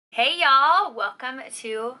Hey y'all, welcome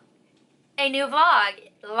to a new vlog.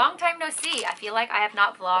 Long time no see. I feel like I have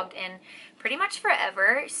not vlogged in pretty much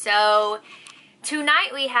forever. So tonight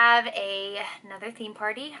we have another theme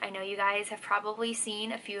party. I know you guys have probably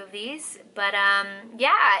seen a few of these, but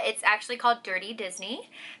yeah, it's actually called Dirty Disney.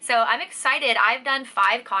 So I'm excited. I've done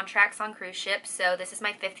 5 contracts on cruise ships, so this is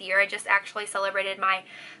my 5th year. I just actually celebrated my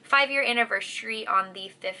 5-year anniversary on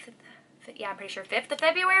the 5th. Yeah, I'm pretty sure 5th of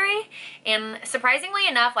February. And surprisingly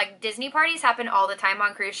enough, like, Disney parties happen all the time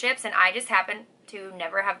on cruise ships, and I just happen to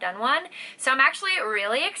never have done one. So I'm actually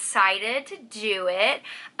really excited to do it.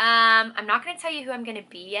 I'm not going to tell you who I'm going to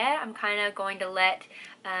be yet. I'm kind of going to let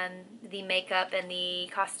the makeup and the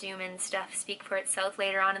costume and stuff speak for itself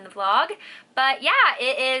later on in the vlog. But yeah,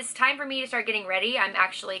 it is time for me to start getting ready. I'm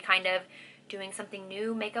actually kind of doing something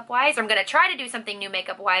new makeup-wise. I'm gonna try to do something new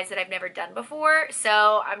makeup-wise that I've never done before,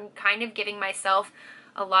 so I'm kind of giving myself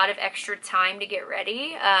a lot of extra time to get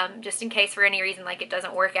ready, just in case for any reason like it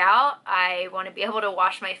doesn't work out. I want to be able to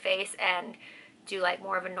wash my face and do like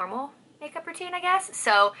more of a normal makeup routine, I guess.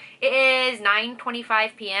 So it is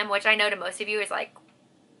 9:25 p.m., which I know to most of you is like,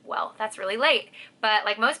 well, that's really late. But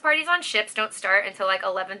like most parties on ships don't start until like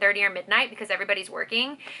 11:30 or midnight because everybody's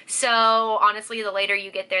working. So honestly, the later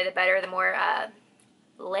you get there, the better, the more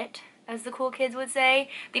lit, as the cool kids would say,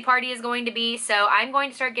 the party is going to be. So I'm going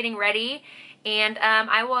to start getting ready, and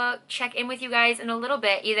I will check in with you guys in a little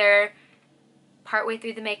bit, either partway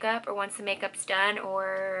through the makeup or once the makeup's done,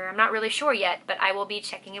 or I'm not really sure yet, but I will be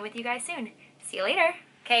checking in with you guys soon. See you later.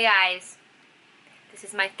 Okay guys, this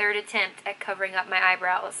is my 3rd attempt at covering up my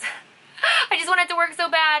eyebrows. I just want it to work so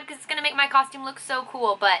bad because it's going to make my costume look so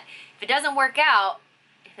cool, but if it doesn't work out,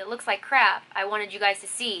 if it looks like crap, I wanted you guys to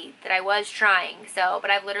see that I was trying. So, but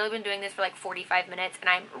I've literally been doing this for like 45 minutes and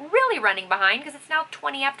I'm really running behind because it's now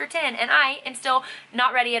 20 after 10 and I am still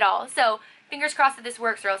not ready at all. So, fingers crossed that this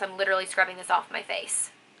works or else I'm literally scrubbing this off my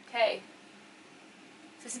face. Okay.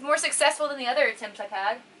 So this is more successful than the other attempts I've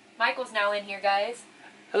had. Michael's now in here, guys.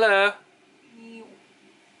 Hello. He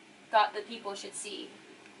thought the people should see.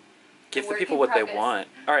 Give the people what they want.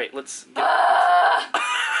 All right, let's get...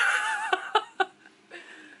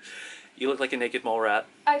 You look like a naked mole rat.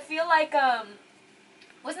 I feel like,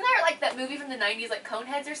 wasn't there like that movie from the 90s, like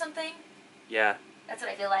Coneheads or something? Yeah. That's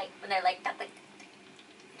what I feel like when they're like, talk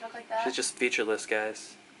like that. She's just featureless,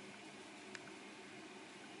 guys.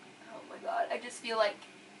 Oh my god, I just feel like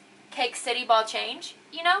Cake City Ball Change,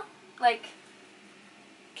 you know? Like,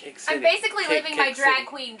 Cake City. I'm basically living my drag City.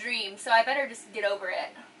 queen dream, so I better just get over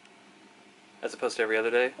it. As opposed to every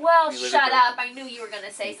other day? Well, shut up. I knew you were going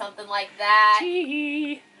to say something like that.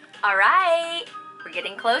 Gee. All right, we're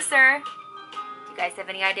getting closer. Do you guys have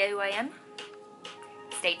any idea who I am?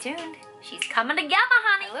 Stay tuned. She's coming together,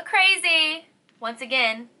 honey. I look crazy. Once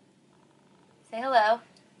again, say hello.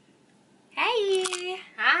 Hey.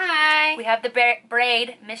 Hi. We have the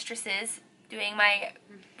braid mistresses doing my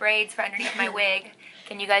braids for underneath my wig.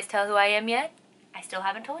 Can you guys tell who I am yet? I still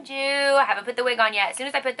haven't told you. I haven't put the wig on yet. As soon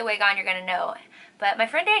as I put the wig on, you're gonna know. But my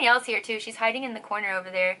friend Danielle's here too. She's hiding in the corner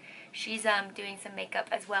over there. She's doing some makeup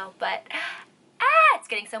as well. But it's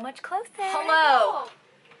getting so much closer. Hello.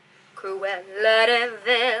 Cruella de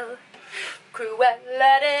Vil.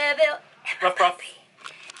 Cruella de Vil. And my puppy.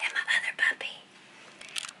 And my other puppy.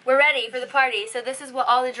 We're ready for the party. So this is what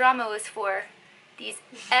all the drama was for. These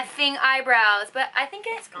effing eyebrows. But I think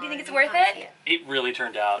it's, do you think it's worth it? It really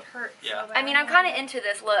turned out. Yeah. I mean, I'm kind of into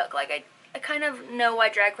this look. Like, I kind of know why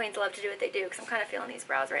drag queens love to do what they do, because I'm kind of feeling these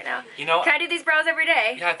brows right now. You know, can I do these brows every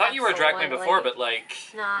day? Yeah, I thought you were a drag queen before, but like,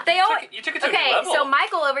 they always, you took it to a new level. So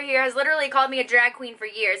Michael over here has literally called me a drag queen for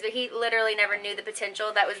years, but he literally never knew the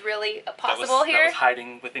potential that was really possible here. That was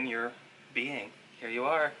hiding within your being. Here you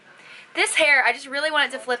are. This hair, I just really want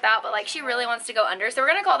it to flip out, but like she really wants to go under, so we're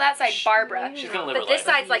gonna call that side Barbara. She's gonna live but this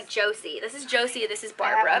side's like Josie. This is Josie, this is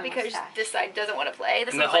Barbara, because this side doesn't want to play.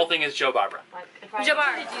 This and the whole thing is Joe Barbara. Joe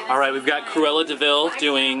Barbara. All right, we've got Cruella de Vil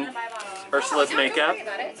doing Ursula's makeup.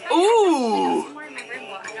 Ooh!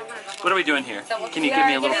 What are we doing here? Can you give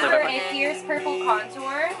me a little flavor? play-by-play? A fierce purple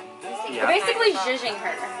contour. Yeah. We're basically zhuzhing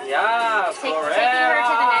her. Yeah, taking her to the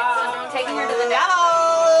next one. Taking her to the next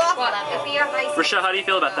one. Rochelle, how do you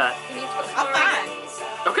feel about that? I'm fine.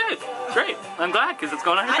 Okay, great. I'm glad because it's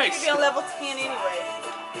going on your I need face. to be on level 10 anyway.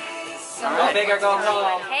 All right. Go big or go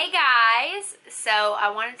home. Hey guys, so I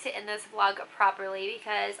wanted to end this vlog properly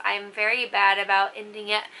because I'm very bad about ending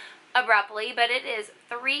it abruptly, but it is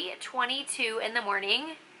 3:22 in the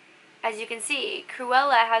morning. As you can see,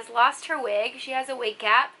 Cruella has lost her wig. She has a wig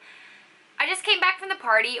cap. I just came back from the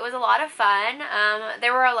party. It was a lot of fun.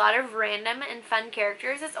 There were a lot of random and fun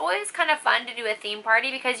characters. It's always kind of fun to do a theme party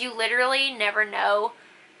because you literally never know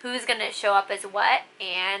who's gonna show up as what.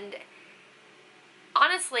 And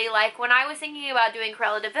honestly, like, when I was thinking about doing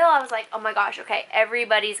Cruella de Vil, I was like, oh my gosh, okay,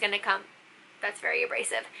 everybody's gonna come. That's very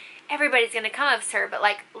abrasive. Everybody's gonna come as her, but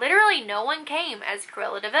like, literally no one came as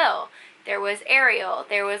Cruella de Vil. There was Ariel,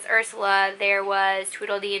 there was Ursula, there was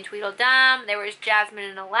Tweedledee and Tweedledum, there was Jasmine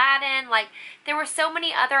and Aladdin. Like, there were so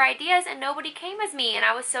many other ideas and nobody came as me, and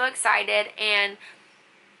I was so excited. And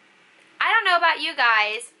I don't know about you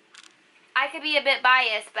guys, I could be a bit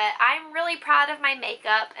biased, but I'm really proud of my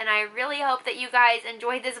makeup, and I really hope that you guys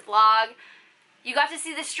enjoyed this vlog. You got to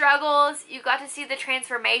see the struggles, you got to see the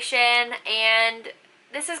transformation, and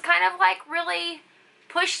this is kind of like really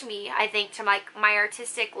pushed me, I think, to like my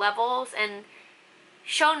artistic levels and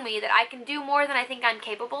shown me that I can do more than I think I'm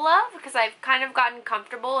capable of, because I've kind of gotten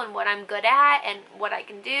comfortable in what I'm good at and what I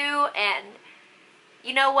can do. And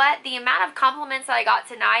you know what? The amount of compliments that I got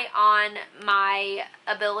tonight on my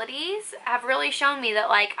abilities have really shown me that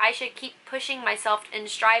like I should keep pushing myself and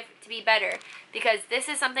strive to be better, because this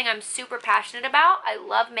is something I'm super passionate about. I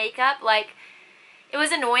love makeup. Like, it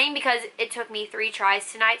was annoying because it took me 3 tries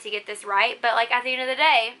tonight to get this right, but like at the end of the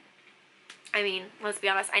day, I mean, let's be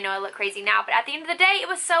honest, I know I look crazy now, but at the end of the day, it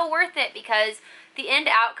was so worth it, because the end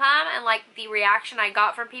outcome and like the reaction I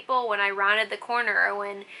got from people when I rounded the corner or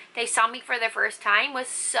when they saw me for the first time was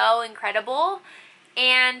so incredible.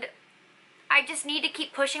 And I just need to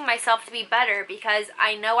keep pushing myself to be better, because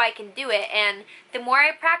I know I can do it, and the more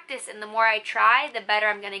I practice and the more I try, the better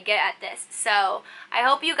I'm going to get at this. So I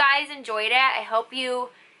hope you guys enjoyed it. I hope you,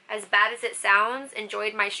 as bad as it sounds,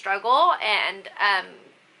 enjoyed my struggle and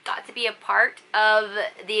got to be a part of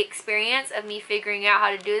the experience of me figuring out how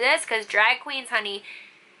to do this, because drag queens, honey,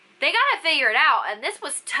 they gotta figure it out, and this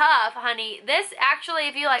was tough, honey. This actually,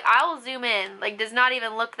 if you like, I will zoom in, like, does not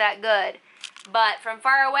even look that good, but from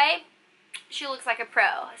far away, she looks like a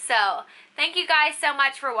pro. So thank you guys so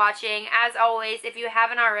much for watching. As always, if you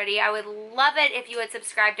haven't already, I would love it if you would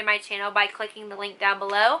subscribe to my channel by clicking the link down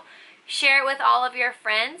below. Share it with all of your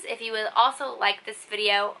friends. If you would also like this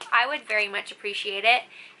video, I would very much appreciate it.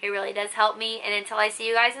 It really does help me. And until I see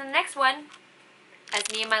you guys in the next one, as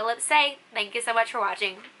me and my lips say, thank you so much for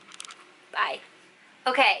watching. Bye.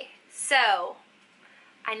 Okay, so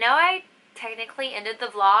I know I technically ended the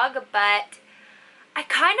vlog, but I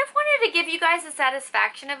kind of wanted to give you guys the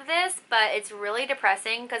satisfaction of this, but it's really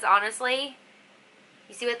depressing, because honestly,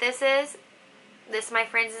 you see what this is? This, my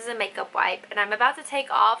friends, is a makeup wipe, and I'm about to take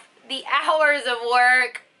off the hours of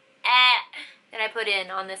work that I put in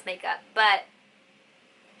on this makeup. But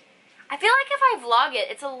I feel like if I vlog it,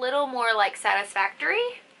 it's a little more like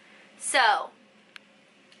satisfactory. So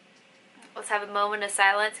let's have a moment of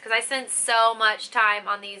silence, because I spent so much time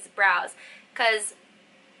on these brows, because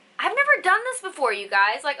I've never done this before, you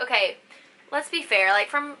guys. Like, okay, let's be fair. Like,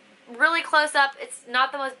 from really close up, it's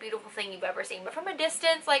not the most beautiful thing you've ever seen. But from a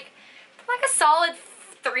distance, like a solid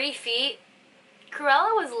 3 feet,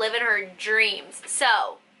 Cruella was living her dreams.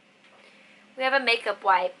 So, we have a makeup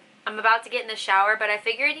wipe. I'm about to get in the shower, but I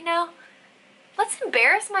figured, you know, let's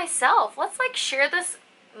embarrass myself. Let's, like, share this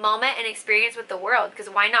moment and experience with the world, because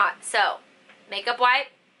why not? So, makeup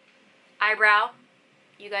wipe, eyebrow.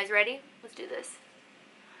 You guys ready? Let's do this.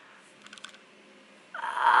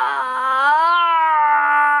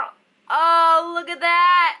 Oh, look at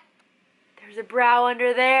that. There's a brow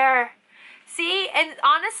under there. See, and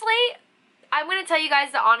honestly, I'm going to tell you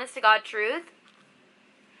guys the honest to God truth.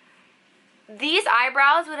 These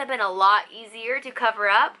eyebrows would have been a lot easier to cover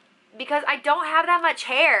up, because I don't have that much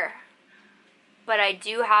hair. But I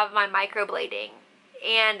do have my microblading.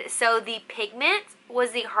 And so the pigment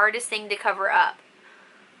was the hardest thing to cover up.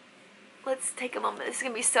 Let's take a moment. This is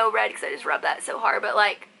going to be so red because I just rubbed that so hard. But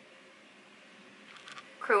like,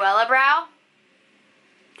 Cruella brow,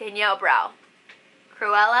 Danielle brow.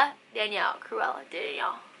 Cruella, Danielle, Cruella,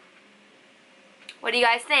 Danielle. What do you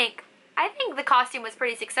guys think? I think the costume was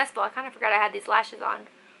pretty successful. I kind of forgot I had these lashes on.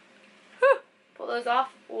 Whew. Pull those off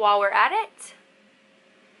while we're at it.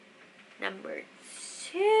 Number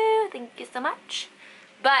 2. Thank you so much.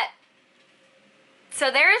 But so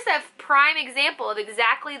there's a prime example of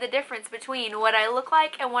exactly the difference between what I look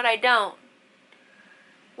like and what I don't.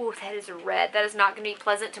 Ooh, that is red. That is not going to be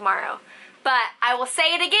pleasant tomorrow. But I will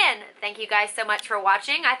say it again. Thank you guys so much for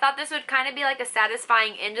watching. I thought this would kind of be like a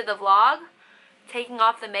satisfying end to the vlog, taking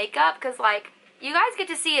off the makeup, because like, you guys get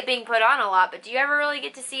to see it being put on a lot, but do you ever really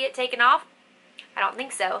get to see it taken off? I don't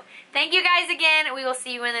think so. Thank you guys again. We will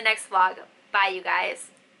see you in the next vlog. Bye, you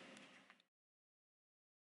guys.